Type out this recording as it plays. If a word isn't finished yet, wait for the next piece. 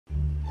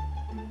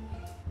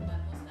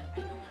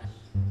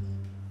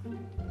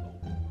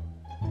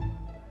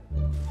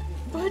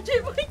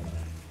Budget baik.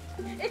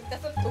 Dah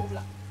sentuh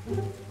pula.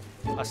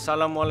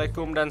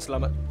 Assalamualaikum dan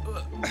selamat.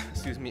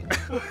 Excuse me.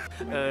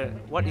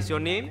 What is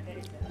your name?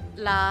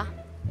 La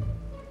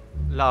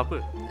apa?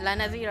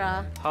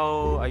 Nazira.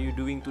 How are you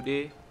doing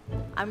today?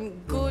 I'm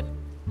good,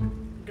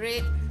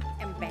 great,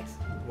 and best.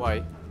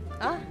 Why?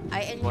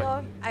 I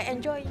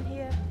enjoy in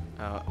here.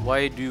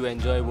 Why do you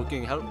enjoy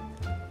working help?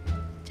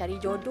 Cari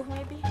jodoh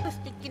maybe.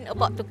 Just thinking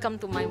about to come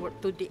to my work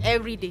today,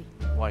 every day.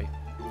 Why?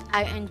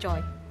 I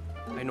enjoy.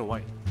 I know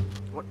why.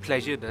 What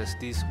pleasure does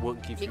this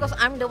work give Because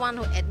I'm the one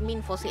who admin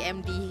for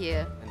CMD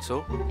here. you?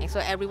 And so?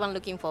 Everyone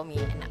looking for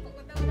me.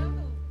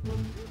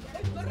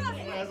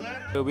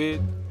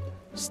 With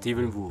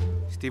Stephen Wu.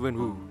 Stephen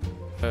Wu.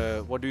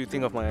 What do you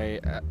think of my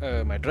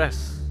my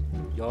dress?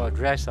 Your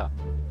dress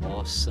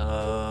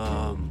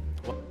awesome.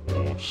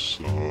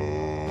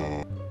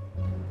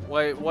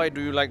 Why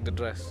do you like the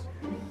dress?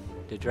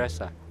 The dress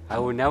I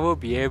will never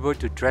be able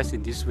to dress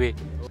in this way.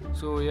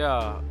 So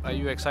yeah, are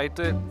you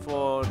excited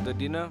for the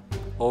dinner?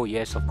 Oh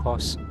yes, of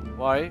course.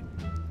 Why?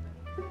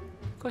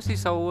 Because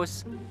it's our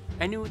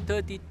annual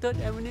 33rd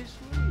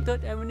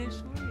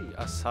anniversary.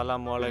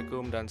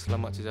 Assalamualaikum dan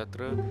selamat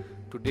sejahtera.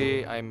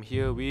 Today I'm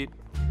here with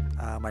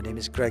My name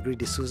is Gregory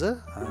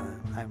D'Souza.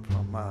 I'm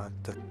from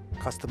the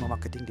Customer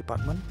Marketing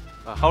Department.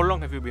 How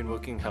long have you been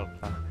working help?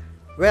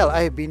 Well,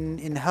 I've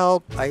been in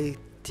help, I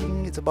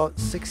think it's about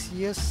 6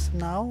 years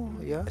now.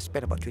 Yeah, I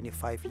spent about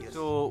 25 years.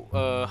 So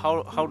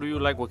how do you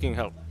like working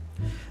help?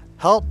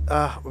 Help,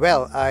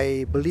 well,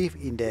 I believe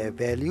in their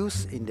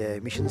values, in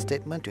their mission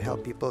statement to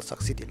help people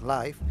succeed in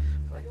life.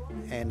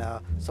 And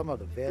some of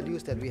the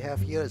values that we have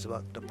here is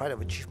about the pride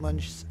of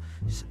achievement,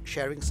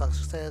 sharing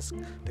success,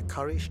 the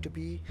courage to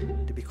be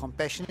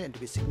compassionate and to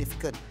be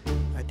significant.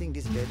 I think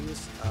these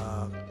values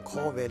are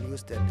core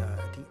values that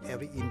I think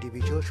every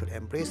individual should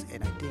embrace,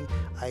 and I think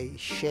I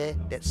share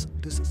those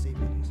same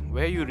values.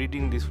 Where are you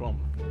reading this from?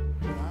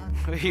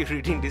 Where are you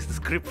reading this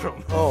script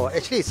from? Oh,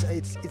 actually,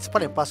 it's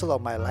part and parcel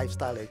of my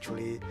lifestyle.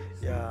 Actually,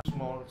 yeah.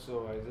 Small,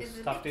 so I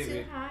just stuffed it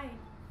with.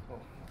 Oh,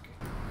 okay.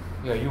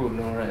 Yeah, you would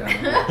know,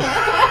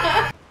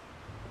 right?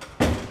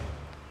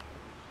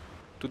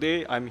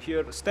 Today I'm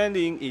here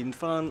standing in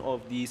front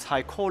of the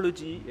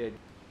psychology.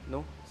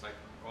 No?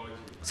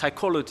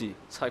 Psychology.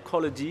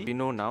 We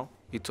know now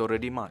it's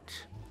already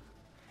March.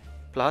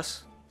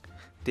 Plus,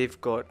 they've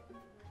got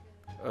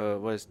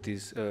what's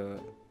this?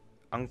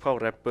 Ang Pao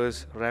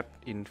wrappers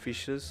wrapped in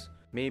fishes.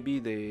 Maybe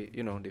they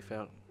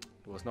felt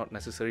it was not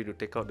necessary to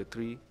take out the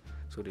tree,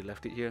 so they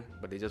left it here.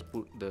 But they just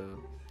put the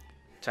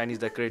Chinese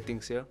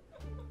decoratings here,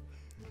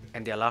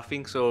 and they're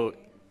laughing. So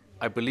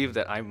I believe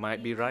that I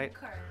might be right.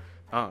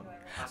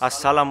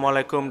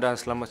 Assalamualaikum dan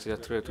selamat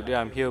sejahtera. Today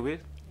I'm here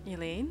with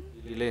Elaine.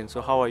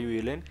 So how are you,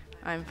 Elaine?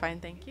 I'm fine,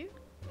 thank you.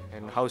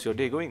 And how's your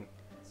day going?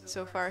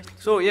 So far.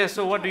 So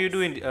what do you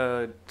do in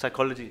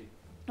psychology?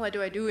 What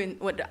do I do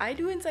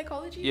in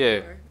psychology?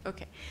 Yeah.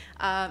 Okay.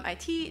 I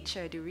teach.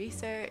 I do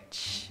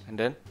research. And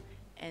then?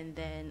 And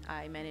then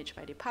I manage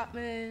my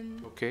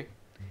department. Okay.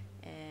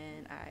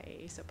 And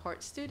I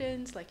support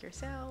students like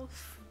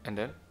yourself. And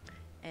then?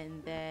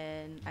 And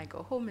then I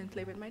go home and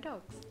play with my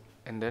dogs.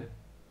 And then?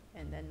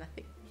 And then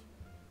nothing.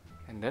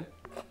 And then?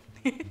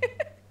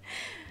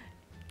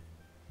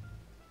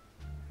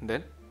 And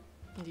then?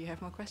 Do you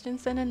have more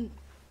questions then? And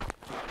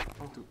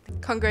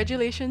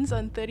congratulations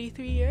on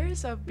 33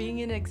 years of being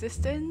in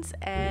existence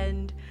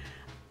and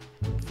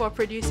for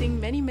producing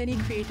many, many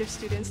creative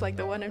students like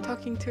the one I'm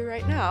talking to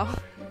right now.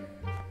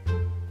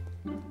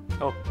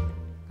 Oh,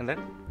 and then?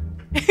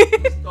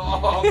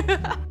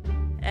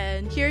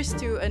 And here's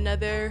to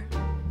another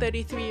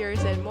 33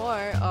 years and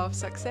more of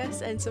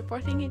success and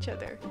supporting each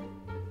other.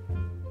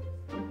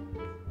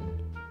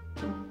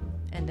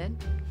 And then?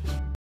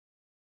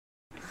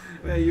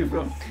 Where are you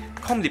from?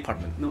 Com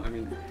department. No, I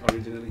mean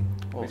originally.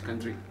 Oh. Which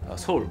country?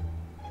 Seoul.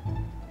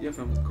 You're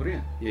from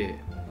Korea? Yeah.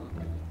 Oh,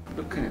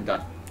 look kind of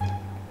dark.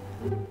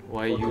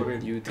 Why For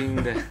Korean. you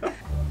think that?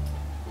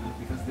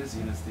 Because this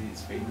university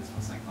is famous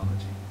for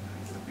psychology.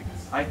 It's the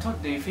biggest. I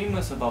thought they're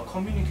famous about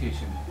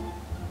communication.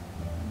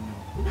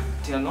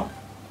 They are not?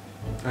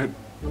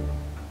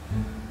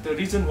 The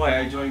reason why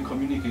I joined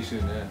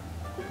communication,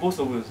 both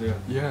of us,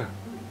 Yeah.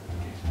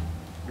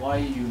 why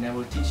you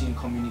never teach in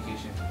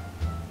communication?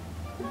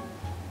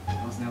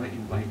 I was never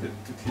invited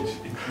to teach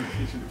in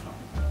communication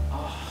department.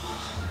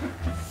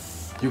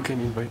 You can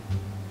invite.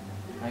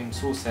 I'm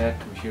so sad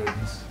to hear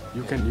this.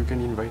 You can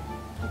invite.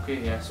 Okay,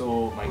 yeah,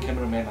 so my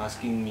cameraman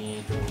asking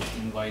me to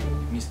invite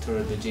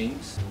Mr. De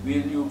James.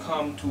 Will you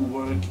come to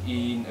work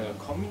in a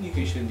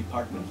communication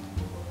department?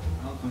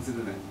 I'll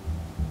consider that.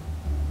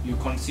 You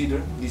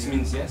consider? This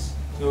means yes?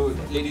 So,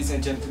 ladies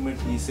and gentlemen,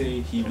 he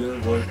say he will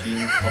work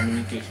in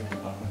communication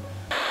department.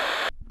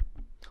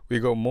 We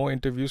got more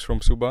interviews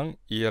from Subang,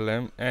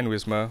 ELM and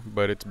Wisma,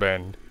 but it's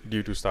banned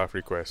due to staff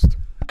request.